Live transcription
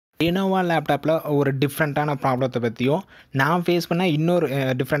lenovo லேப்டாப்பில் ஒரு டிஃப்ரெண்ட்டான ப்ராப்ளத்தை பற்றியும் நான் ஃபேஸ் பண்ண இன்னொரு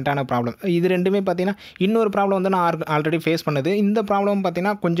டிஃப்ரெண்ட்டான ப்ராப்ளம் இது ரெண்டுமே பார்த்தீங்கன்னா இன்னொரு ப்ராப்ளம் வந்து நான் ஆல்ரெடி ஃபேஸ் பண்ணது இந்த ப்ராப்ளம்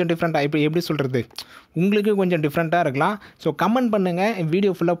பார்த்தீங்கன்னா கொஞ்சம் டிஃப்ரெண்ட்டாக இப்போ எப்படி சொல்கிறது உங்களுக்கு கொஞ்சம் டிஃப்ரெண்ட்டாக இருக்கலாம். ஸோ கமெண்ட் பண்ணுங்கள்,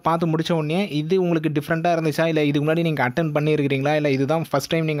 வீடியோ ஃபுல்லாக பார்த்து முடித்த உடனே இது உங்களுக்கு டிஃப்ரெண்ட்டாக இருந்துச்சா, இல்லை இதுக்கு முன்னாடி நீங்கள் அட்டன் பண்ணியிருக்கிறீங்களா, இல்லை இதுதான்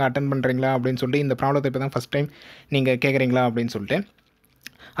ஃபஸ்ட் டைம் நீங்கள் அட்டன் பண்ணுறீங்களா அப்படின்னு சொல்லிட்டு இந்த ப்ராப்ளத்தை இப்போ தான் ஃபஸ்ட் டைம் நீங்கள் கேட்குறீங்களா அப்படின்னு சொல்லிட்டு.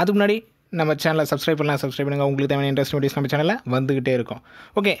 அதுக்கு முன்னாடி நம்ம சேனலை சப்ஸ்கிரைப் பண்ணுங்கள். உங்களுக்கு தேவையான இன்ட்ரெஸ்ட் வீடியோஸ் நம்ம சேனலில் வந்துக்கிட்டே இருக்கும்.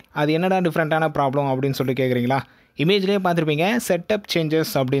 ஓகே, அது என்னடா டிஃப்ரெண்ட்டான ப்ராப்ளம் அப்படின்னு சொல்லிட்டு கேட்குறீங்களா? இமேஜ்லேயே பார்த்துருப்பீங்க, செட்டப்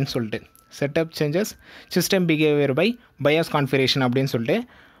சேஞ்சஸ் அப்படின்னு சொல்லிட்டு. Setup changes system behaviour by bias configuration அப்படின்னு சொல்லிட்டு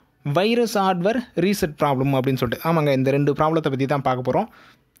வைரஸ் ஹார்ட்வேர் ரீசெட் ப்ராப்ளம் அப்படின்னு சொல்லிட்டு. ஆமாங்க, இந்த ரெண்டு ப்ராப்ளத்தை பற்றி தான் பார்க்க போகிறோம்.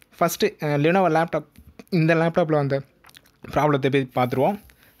 ஃபஸ்ட்டு லெனோவோ லேப்டாப், இந்த லேப்டாப்பில் வந்த ப்ராப்ளத்தை பற்றி பார்த்துருவோம்.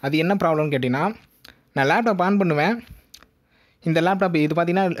 அது என்ன ப்ராப்ளம்னு கேட்டிங்கன்னா, நான் லேப்டாப் ஆன் பண்ணுவேன். இந்த லேப்டாப் இது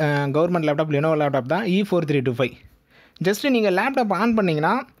பார்த்தீங்கன்னா கவர்மெண்ட் லேப்டாப், லெனோவோ லேப்டாப் தான், E4325. ஜஸ்ட்டு நீங்கள் லேப்டாப் ஆன்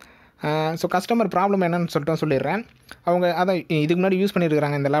பண்ணிங்கன்னா ஸோ கஸ்டமர் ப்ராப்ளம் என்னன்னு சொல்லிடுறேன். அவங்க அதை இதுக்கு முன்னாடி யூஸ்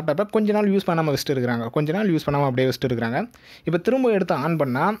பண்ணியிருக்கிறாங்க இந்த லேப்டாப்பை, கொஞ்ச நாள் யூஸ் பண்ணாமல் வச்சுட்டு இருக்கிறாங்க, கொஞ்ச நாள் யூஸ் பண்ணாமல் அப்படியே வச்சுட்டு இருக்கிறாங்க. இப்போ திரும்ப எடுத்து ஆன்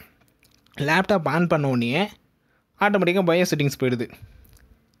பண்ணால் லேப்டாப் ஆன் பண்ண உடனே ஆட்டோமேட்டிக்காக பயோஸ் செட்டிங்ஸ் போயிடுது.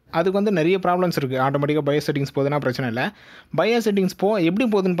 அதுக்கு வந்து நிறைய ப்ராப்ளம்ஸ் இருக்குது. ஆட்டோமேட்டிக்காக பயோஸ் செட்டிங்ஸ் போகுதுன்னா பிரச்சனை இல்லை. பயோஸ் செட்டிங்ஸ் எப்படி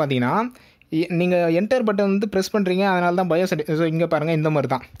போகுதுன்னு பார்த்தீங்கன்னா, நீங்கள் என்டர் பட்டன் வந்து ப்ரெஸ் பண்ணுறீங்க, அதனால தான் பயோஸ் செட்டிங். ஸோ இங்கே பாருங்கள், இந்த மாதிரி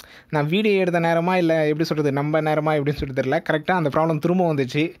தான். நான் வீடியோ எடுத்த நேரமாக இல்லை எப்படி சொல்கிறது நம்ம நேரமாக எப்படின்னு சொல்லிட்டு தெரியல, கரெக்டாக அந்த ப்ராப்ளம் திரும்ப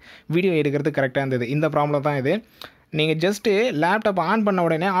வந்துச்சு. வீடியோ எடுக்கிறது கரெக்டாக இருந்தது. இந்த ப்ராப்ளம் தான் இது. நீங்கள் ஜஸ்ட்டு லேப்டாப் ஆன் பண்ண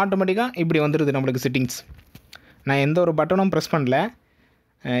உடனே ஆட்டோமேட்டிக்காக இப்படி வந்துடுது நம்மளுக்கு செட்டிங்ஸ். நான் எந்த ஒரு பட்டனும் ப்ரெஸ் பண்ணல,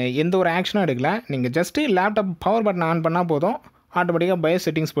 எந்த ஒரு ஆக்ஷனும் எடுக்கல. நீங்கள் just laptop power button on பண்ணால் போதும், ஆட்டோமேட்டிக்காக பயோஸ்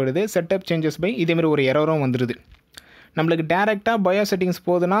செட்டிங்ஸ் போயிடுது. செட்டப் சேஞ்சஸ் பை இதேமாரி ஒரு எரரும் வந்துடுது. நம்மளுக்கு டேரெக்டாக பயோஸ் செட்டிங்ஸ்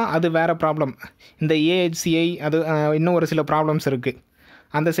போகுதுன்னா அது வேறு ப்ராப்ளம். இந்த AHCI அது இன்னும் ஒரு சில ப்ராப்ளம்ஸ் இருக்குது.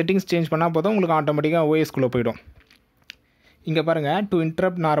 அந்த செட்டிங்ஸ் சேஞ்ச் பண்ணால் போதும் உங்களுக்கு ஆட்டோமேட்டிக்காக OSக்குள்ளே போயிடும். இங்கே பாருங்கள், டு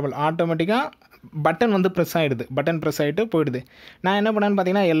இன்டரப்ட் நார்மல் ஆட்டோமேட்டிக்காக பட்டன் வந்து ப்ரெஸ் ஆகிடுது. பட்டன் ப்ரெஸ் ஆகிட்டு போயிடுது. நான் என்ன பண்ணேன்னு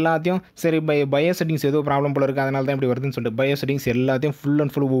பார்த்தீங்கன்னா, எல்லாத்தையும் சரி பயோஸ் செட்டிங்ஸ் ஏதோ ப்ராப்ளம் போல இருக்குது, அதனால தான் இப்படி வருதுன்னு சொல்லிட்டு பயோஸ் செட்டிங்ஸ் எல்லாத்தையும் ஃபுல்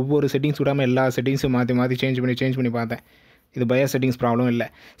அண்ட் ஃபுல் ஒவ்வொரு செட்டிங்ஸ் விடாமல் எல்லா செட்டிங்ஸும் மாற்றி சேஞ்ச் பண்ணி பார்த்தேன். இது பயோஸ் செட்டிங்ஸ் ப்ராப்ளம் இல்லை.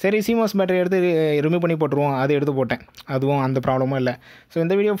 சரி, CMOS பேட்டரி எடுத்து ரிமூவ் பண்ணி போட்டுருவோம், அது எடுத்து போட்டேன், அதுவும் அந்த ப்ராப்ளமும் இல்லை. ஸோ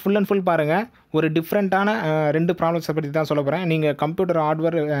இந்த வீடியோ ஃபுல் அண்ட் ஃபுல் பாருங்கள். ஒரு டிஃப்ரெண்ட்டான ரெண்டு ப்ராப்ளம்ஸை பற்றி தான் சொல்ல போகிறேன். நீங்கள் கம்ப்யூட்டர்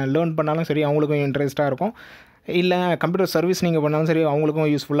ஹார்ட்வேர் லேர்ன் பண்ணாலும் சரி அவங்களுக்கும் இன்ட்ரெஸ்ட்டாக இருக்கும், இல்லை கம்ப்யூட்டர் சர்வீஸ் நீங்கள் பண்ணாலும் சரி அவங்களுக்கும்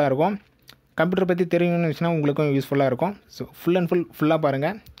யூஸ்ஃபுல்லாக இருக்கும். கம்ப்யூட்டர் பற்றி தெரியணும்னு வச்சுன்னா உங்களுக்கும் யூஸ்ஃபுல்லாக இருக்கும். ஸோ ஃபுல் அண்ட் ஃபுல்லாக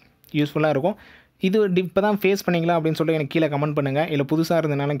பாருங்கள், யூஸ்ஃபுல்லாக இருக்கும். இது இப்போ தான் ஃபேஸ் பண்ணிங்களா அப்படின்னு சொல்லிட்டு எனக்கு கீழே கமெண்ட் பண்ணுங்கள், இல்லை புதுசாக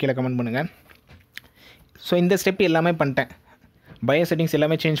இருந்தனாலும் கீழே கமெண்ட் பண்ணுங்கள். ஸோ இந்த ஸ்டெப் எல்லாமே பண்ணிட்டேன். பயோஸ் செட்டிங்ஸ்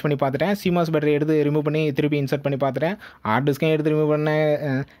எல்லாமே சேஞ்ச் பண்ணி பார்த்துட்டேன். CMOS பேட்டரி எடுத்து ரிமூவ் பண்ணி திருப்பி இன்சர்ட் பண்ணி பார்த்துட்டேன். ஹார்ட் டிஸ்க்கையும் எடுத்து ரிமூவ் பண்ணேன்,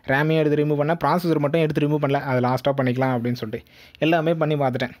 ரேமையும் எடுத்து ரிமூவ் பண்ணேன், ப்ராசஸர் மட்டும் எடுத்து ரிமூவ் பண்ணல, அதை லாஸ்ட்டாக பண்ணிக்கலாம் அப்படின்னு சொல்லிட்டு எல்லாமே பண்ணி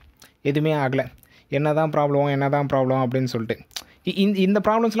பார்த்துட்டேன். எதுவுமே ஆகலை. என்ன தான் ப்ராப்ளம் அப்படின்னு சொல்லிட்டு இந்த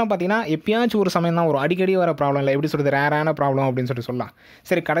ப்ராப்ளம்ஸ்லாம் பார்த்தீங்கன்னா எப்பயாச்சும் ஒரு சமயம் தான் வரும், அடிக்கடி வர ப்ராப்ளம் இல்லை. எப்படி சொல்கிறது, ரேரான ப்ராப்ளம் அப்படின்னு சொல்லிட்டு சொல்லலாம்.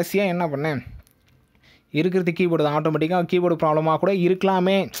 சரி, கடைசியாக என்ன பண்ணேன், இருக்கிறது கீபோர்டு தான். ஆட்டோமேட்டிக்காக கீபோர்டு ப்ராப்ளமாக கூட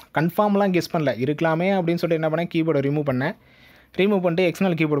இருக்கலாமே, கன்ஃபார்ம்லாம் கெஸ் பண்ணல, இருக்கலாமே அப்படின்னு சொல்லிட்டு என்ன பண்ணேன், கீபோர்டை ரிமூவ் பண்ணிட்டு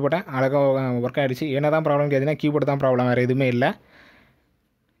எக்ஸ்டர்னல் கீபோர்டு போட்டேன். அழகாக ஒர்க் ஆகிடுச்சு. என்ன தான் ப்ராப்ளம் கேட்டிங்கன்னா, கீபோர்டு தான் ப்ராப்ளம், வேறு எதுவுமே இல்லை.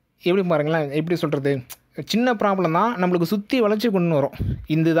 எப்படி பாருங்களேன், எப்படி சொல்கிறது, சின்ன ப்ராப்ளம் தான் நம்மளுக்கு சுற்றி வளைச்சி கொண்டு வரும்.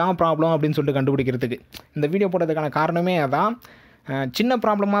 இதுதான் ப்ராப்ளம் அப்படின்னு சொல்லிட்டு கண்டுபிடிக்கிறதுக்கு இந்த வீடியோ போட்டதுக்கான காரணமே அதான். சின்ன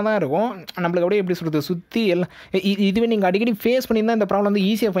ப்ராப்ளமாக தான் இருக்கும், நம்மளுக்கு அப்படியே எப்படி சொல்கிறது சுற்றி எல்லாம். இதுவே நீங்கள் அடிக்கடி ஃபேஸ் பண்ணியிருந்தால் இந்த ப்ராப்ளம் வந்து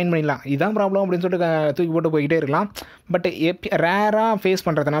ஈஸியாக ஃபைன் பண்ணிடலாம். இதுதான் ப்ராப்ளம் அப்படின்னு சொல்லிட்டு தூக்கி போட்டு போய்கிட்டே இருக்கலாம். பட் ரேராக ஃபேஸ்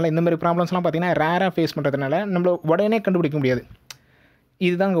பண்ணுறதுனால, இந்த மாதிரி ப்ராப்ளம்ஸ்லாம் பார்த்தீங்கன்னா ரேராக ஃபேஸ் பண்ணுறதுனால நம்மள உடனே கண்டுபிடிக்க முடியாது.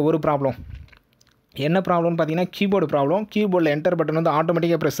 இதுதான் இங்கே ஒரு ப்ராப்ளம். என்ன ப்ராப்ளம்னு பார்த்தீங்கன்னா, கீபோர்டு ப்ராப்ளம். கீபோர்டில் என்டர் பட்டன் வந்து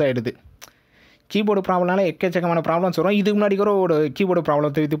ஆட்டோமேட்டிக்காக ப்ரெஸ் ஆகிடுது. கீபோர்டு ப்ராப்ளம்னால எக்கச்சக்கமான ப்ராப்ளம்ஸ் வரும். இதுக்கு முன்னாடி கூட ஒரு கீபோர்டு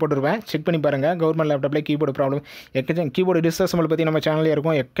ப்ராப்ளம் திருத்தி போட்டுருவேன், செக் பண்ணி பாருங்கள். கவர்மெண்ட் லேப்டாப்பில் கீபோர்டு ப்ராப்ளம் கீபோர்டு டிஸ்அசம்பிள் பற்றி நம்ம சேனலில்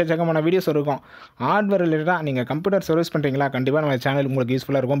இருக்கும், எக்கச்சக்கமான வீடியோஸ் இருக்கும். ஹார்ட்வேர் ரிலேட்டடாக நீங்கள் கம்ப்யூட்டர் சர்வீஸ் பண்ணுறீங்களா, கண்டிப்பாக நம்ம சேனல் உங்களுக்கு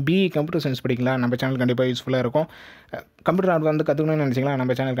யூஸ்ஃபுல்லாக இருக்கும். கம்ப்யூட்டர் சயின்ஸ் படிக்கலாம், நம்ம சேனல் கண்டிப்பாக யூஸ்ஃபுல்லாக இருக்கும். கம்ப்யூட்டர் ஹார்ட்வேர் வந்து கற்றுக்கணும்னு நினச்சிங்களா,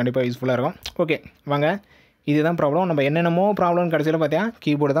 நம்ம சேனல் கண்டிப்பாக யூஸ்ஃபுல்லாக இருக்கும். ஓகே வாங்க, இதுதான் ப்ராப்ளம். நம்ம என்னென்னமோ ப்ராப்ளம் கடைசியில் பார்த்தா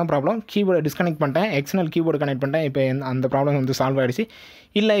கீபோர்டு தான் ப்ராப்ளம். கீபோர்டை டிஸ்கனெக்ட் பண்ணிட்டேன், எக்ஸ்டர்னல் கீபோர்டு கனெக்ட் பண்ணிட்டேன். இப்போ அந்த ப்ராப்ளம் வந்து சால்வ் ஆகிடுச்சு.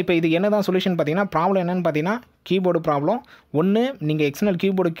 இல்லை, இப்போ இது என்ன தான் சொல்யூஷன் பார்த்தீங்கன்னா, ப்ராப்ளம் என்னென்னு பார்த்தீங்கன்னா, கீபோர்டு ப்ராப்ளம். ஒன்று நீங்கள் எக்ஸ்டர்னல்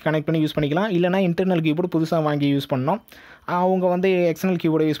கீபோர்டுக்கு கனெக்ட் பண்ணி யூஸ் பண்ணிக்கலாம், இல்லைனா இன்டர்னல் கீபோர்டு புதுசாக வாங்கி யூஸ் பண்ணணும். அவங்க வந்து எக்ஸ்டர்னல்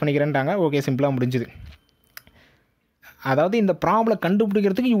கீபோர்டு யூஸ் பண்ணிக்கிறேன்ட்டாங்க. ஓகே, சிம்பிளாக முடிஞ்சுது. அதாவது இந்த ப்ராப்ளம்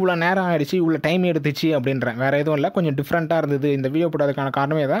கண்டுபிடிக்கிறதுக்கு இவ்வளோ நேரம் ஆகிடுச்சு, இவ்வளோ டைம் எடுத்துச்சு அப்படின்றேன், வேறு எதுவும் இல்லை. கொஞ்சம் டிஃப்ரெண்ட்டாக இருந்தது இந்த வீடியோ போட்டதுக்கான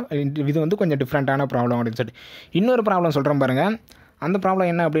காரணமே தான். இது வந்து கொஞ்சம் டிஃப்ரெண்ட்டான ப்ராப்ளம் அப்படின்னு சொல்லிட்டு இன்னொரு ப்ராப்ளம் சொல்கிறேன் பாருங்கள். அந்த ப்ராப்ளம்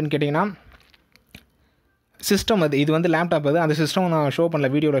என்ன அப்படின்னு கேட்டிங்கன்னா, சிஸ்டம் இது வந்து லேப்டாப் அந்த சிஸ்டம்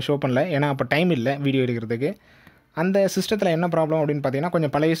நான் வீடியோவில் ஷோ பண்ணல, ஏன்னா அப்போ டைம் இல்லை வீடியோ எடுக்கிறதுக்கு. அந்த சிஸ்டத்தில் என்ன ப்ராப்ளம் அப்படின்னு பார்த்தீங்கன்னா,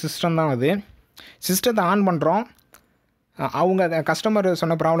 கொஞ்சம் பழைய சிஸ்டம் தான் அது. சிஸ்டத்தை ஆன் பண்ணுறோம், அவங்க கஸ்டமர்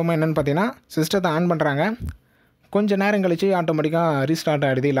சொன்ன ப்ராப்ளமும் என்னென்னு பார்த்தீங்கன்னா, சிஸ்டத்தை ஆன் பண்ணுறாங்க, கொஞ்சம் நேரம் கழிச்சு ஆட்டோமேட்டிக்காக ரீஸ்டார்ட்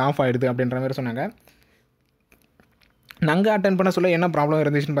ஆகிடுது இல்லை ஆஃப் ஆகிடுது அப்படின்ற மாதிரி சொன்னாங்க. நாங்கள் அட்டென்ட் பண்ண சொல்ல என்ன ப்ராப்ளம்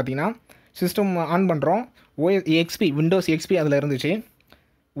இருந்துச்சுன்னு பார்த்தீங்கன்னா, சிஸ்டம் ஆன் பண்ணுறோம், விண்டோஸ் எக்ஸ்பி அதில் இருந்துச்சு.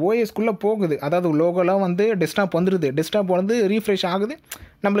 ஓஎஸ்குள்ளே போகுது, அதாவது லோகோலாம் வந்து டெஸ்க்டாப் வந்துடுது, டெஸ்க்டாப் வந்து ரீஃப்ரெஷ் ஆகுது,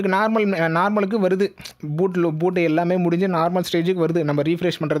 நம்மளுக்கு நார்மலுக்கு வருது, பூட்டு எல்லாமே முடிஞ்சு நார்மல் ஸ்டேஜுக்கு வருது. நம்ம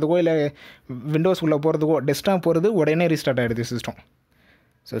ரீஃப்ரெஷ் பண்ணுறதுக்கோ இல்லை விண்டோஸ் உள்ளே போகிறதுக்கோ டெஸ்க்டாப் போகிறது உடனே ரீஸ்டார்ட் ஆகிடுது சிஸ்டம்.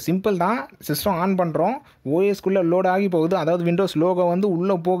 ஸோ சிம்பிள் தான், சிஸ்டம் ஆன் பண்ணுறோம், ஓஎஸ்குள்ளே லோட் ஆகி போகுது, அதாவது விண்டோஸ் லோகோ வந்து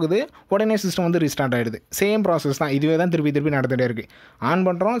உள்ளே போகுது, உடனே சிஸ்டம் வந்து ரீஸ்டார்ட் ஆகிடுது. சேம் ப்ராசஸ் தான், இதுவே தான் திருப்பி நடந்துகிட்டே இருக்குது. ஆன்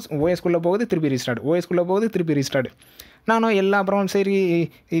பண்ணுறோம், ஓஎஸ்குள்ளே போகுது, திருப்பி ரீஸ்டார்ட், ஓஎஸ்குள்ளே போகுது, திருப்பி ரீஸ்டார்ட். நானும் எல்லா அப்புறம் சரி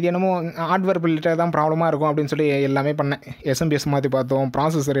இது என்னமோ ஹார்ட்வேர் ரிலேட்டட் தான் ப்ராப்ளமாக இருக்கும் அப்படின்னு சொல்லி எல்லாமே பண்ணேன். எஸ்எம்பிஎஸ் மாற்றி பார்த்தோம்,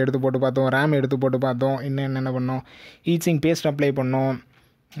 ப்ராசஸர் எடுத்து போட்டு பார்த்தோம், ரேம் எடுத்து போட்டு பார்த்தோம், இன்னும் என்னென்ன பண்ணோம், ஹீட்சிங் பேஸ்ட் அப்ளை பண்ணோம்.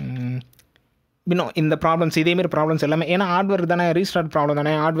 இன்னும் இந்த ப்ராப்ளம்ஸ் இதேமாரி ப்ராப்ளம்ஸ் எல்லாமே, ஏன்னா ஹார்ட்வேர் தானே, ரீஸ்டார்ட் ப்ராப்ளம்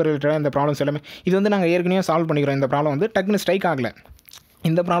தானே, ஹார்ட்வேர் ரிலேட்டடாக இந்த ப்ராப்ளம்ஸ் எல்லாமே இது வந்து நாங்கள் ஏற்கனவே சால்வ் பண்ணிக்கிறோம். இந்த ப்ராப்ளம் வந்து டக்குன்னு ஸ்ட்ரைக் ஆகலை.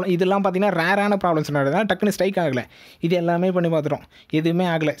 இந்த ப்ராப்ளம் இதெல்லாம் பார்த்தீங்கன்னா ரேரான ப்ராப்ளம்ஸ் நடந்ததுனால டக்குன்னு ஸ்ட்ரைக் ஆகலை. இது எல்லாமே பண்ணி பார்த்துட்டோம், எதுவுமே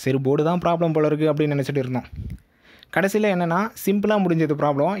ஆகலை. சரி போர்டு தான் ப்ராப்ளம் போல இருக்குது அப்படின்னு நினச்சிட்டு இருந்தோம். கடைசியில் என்னென்னா சிம்பிளாக முடிஞ்சது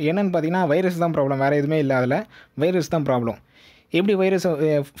ப்ராப்ளம். என்னென்னு பார்த்தீங்கன்னா வைரஸ் தான் ப்ராப்ளம், வேறு எதுவுமே இல்லை. அதில் வைரஸ் தான் ப்ராப்ளம். எப்படி virus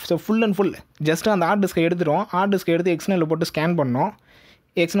full and full just அந்த ஹார்ட் டிஸ்கை எடுத்துட்டோம், ஹார்ட் டிஸ்கை எடுத்து எக்ஸ்டர்னலில் போட்டு ஸ்கேன் பண்ணோம்,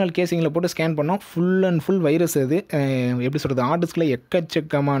 எக்ஸ்டர்னல் கேசிங்கில் போட்டு ஸ்கேன் பண்ணோம். ஃபுல் அண்ட் ஃபுல் வைரஸ் அது. எப்படி சொல்கிறது, ஹார்ட் டிஸ்கில்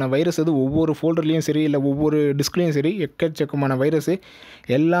எக்கச்சக்கமான வைரஸ் அது. ஒவ்வொரு ஃபோல்டர்லேயும் சரி இல்லை ஒவ்வொரு டிஸ்க்லேயும் சரி எக்கச்சக்கமான வைரஸு.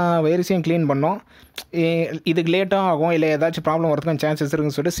 எல்லா வைரஸையும் க்ளீன் பண்ணோம். இதுக்கு லேட்டாக ஆகும் இல்லை ஏதாச்சும் ப்ராப்ளம் வரதுக்கு சான்சஸ்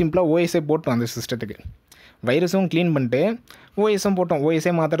இருக்குன்னு சொல்லிட்டு சிம்பிளாக ஓஎஸ்ஏ போட்டோம் அந்த சிஸ்டத்துக்கு. வைரஸும் க்ளீன் பண்ணிட்டு ஓஎஸும் போட்டோம்.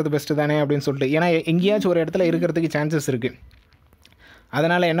 ஓஎஸ்ஏ மாற்றுறது பெஸ்ட்டு தானே அப்படின்னு சொல்லிட்டு, ஏன்னா எங்கேயாச்சும் ஒரு இடத்துல இருக்கிறதுக்கு சான்சஸ் இருக்குது.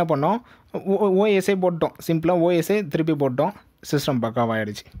 அதனால் என்ன பண்ணோம், ஓஎஸ்ஏ போட்டோம், சிம்பிளாக ஓஎஸ்ஏ திருப்பி போட்டோம், சிஸ்டம்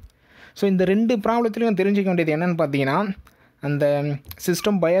பக்காவாகிடுச்சு. ஸோ இந்த 2 ப்ராப்ளத்துலையும் தெரிஞ்சிக்க வேண்டியது என்னென்னு பார்த்தீங்கன்னா, அந்த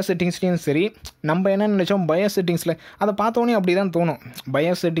சிஸ்டம் பயோஸ் செட்டிங்ஸ்லேயும் சரி, நம்ம என்ன நினச்சோம் பயோஸ் செட்டிங்ஸில் அதை பார்த்தோன்னே அப்படி தான் தோணும்,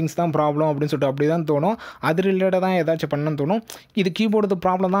 பயோஸ் செட்டிங்ஸ் தான் ப்ராப்ளம் அப்படின்னு சொல்லிட்டு அப்படி தான் தோணும். அது ரிலேட்டடாக தான் ஏதாச்சும் பண்ணணும்னு தோணும். இது கீபோர்டு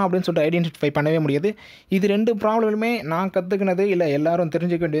ப்ராப்ளம் தான் அப்படின்னு சொல்லிட்டு ஐடென்டிஃபை பண்ணவே முடியாது. இது 2 ப்ராப்ளமே நான் கற்றுக்கினது இல்லை எல்லாரும்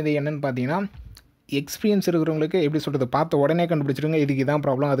தெரிஞ்சிக்க வேண்டியது என்னென்னு பார்த்தீங்கன்னா, எக்ஸ்பீரியன்ஸ் இருக்கிறவங்களுக்கு எப்படி சொல்கிறது, பார்த்த உடனே கண்டுபிடிச்சிருங்க இதுக்கு இதான்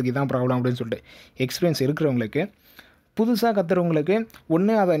ப்ராப்ளம் அதுக்கு இதான் ப்ராப்ளம் அப்படின்னு சொல்லிட்டு. எக்ஸ்பீரியன்ஸ் இருக்கிறவங்களுக்கு, புதுசாக கற்றுறவங்களுக்கு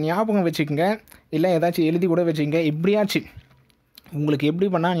ஒன்று அதை ஞாபகம் வச்சுக்கோங்க, இல்லை ஏதாச்சும் எழுதி கூட வச்சுக்கோங்க. எப்படியாச்சும் உங்களுக்கு எப்படி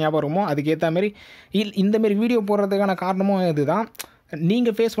பண்ணால் ஞாபகம் இருக்குமோ அதுக்கேற்ற மாரி இந்தமாரி வீடியோ போடுறதுக்கான காரணமும் இதுதான்.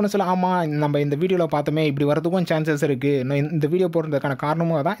 நீங்கள் ஃபேஸ் பண்ண சொல்ல ஆமாம் நம்ம இந்த வீடியோவில் பார்த்தோமே இப்படி வரதுக்கும் சான்சஸ் இருக்குது, நான் இந்த வீடியோ போடுறதுக்கான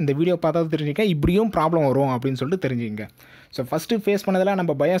காரணமும் அதான். இந்த வீடியோ பார்த்தா தெரிஞ்சுக்க இப்படியும் ப்ராப்ளம் வரும் அப்படின்னு சொல்லிட்டு தெரிஞ்சுங்க. ஸோ ஃபஸ்ட்டு ஃபேஸ் பண்ணதில்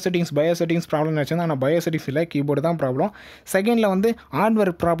நம்ம பயோஸ் செட்டிங்ஸ் ப்ராப்ளம் நினச்சிருந்தா, ஆனால் பயோஸ் செட்டிங்ஸ் இல்லை, கீபோர்டு தான் ப்ராப்ளம். செகண்டில் வந்து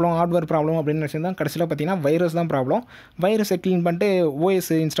ஹார்ட்வேர் ப்ராப்ளம் அப்படின்னு நினச்சிருந்தா, கடைசியில் பார்த்தீங்கன்னா வைரஸ் தான் ப்ராப்ளம். வைரஸை க்ளீன் பண்ணிட்டு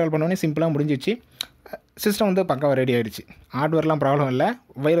ஓஎஸ் இன்ஸ்டால் பண்ணோன்னே சிம்பிளாக முடிஞ்சிச்சு, சிஸ்டம் வந்து பக்காவாக ரெடி ஆகிடுச்சு. ஹார்ட்வேர்லாம் ப்ராப்ளம் இல்லை,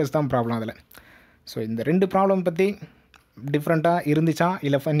 வைரஸ் தான் ப்ராப்ளம் அதில். ஸோ இந்த 2 ப்ராப்ளம் பற்றி டிஃப்ரெண்ட்டாக இருந்துச்சா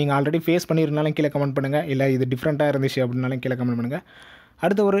இல்லை நீங்கள் ஆல்ரெடி ஃபேஸ் பண்ணியிருந்தாலும் கீழே கமெண்ட் பண்ணுங்கள், இல்லை இது டிஃப்ரெண்ட்டாக இருந்துச்சு அப்படின்னாலும் கீழே கமெண்ட் பண்ணுங்கள்.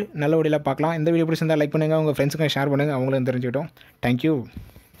 அடுத்த ஒரு நல்ல வீடியோவில் பார்க்கலாம். இந்த வீடியோ பிடிச்சிருந்தால் லைக் பண்ணுங்கள், உங்கள் ஃப்ரெண்ட்ஸுக்கு ஷேர் பண்ணுங்கள், அவங்களும் தெரிஞ்சுக்கிட்டோம். தேங்க்யூ.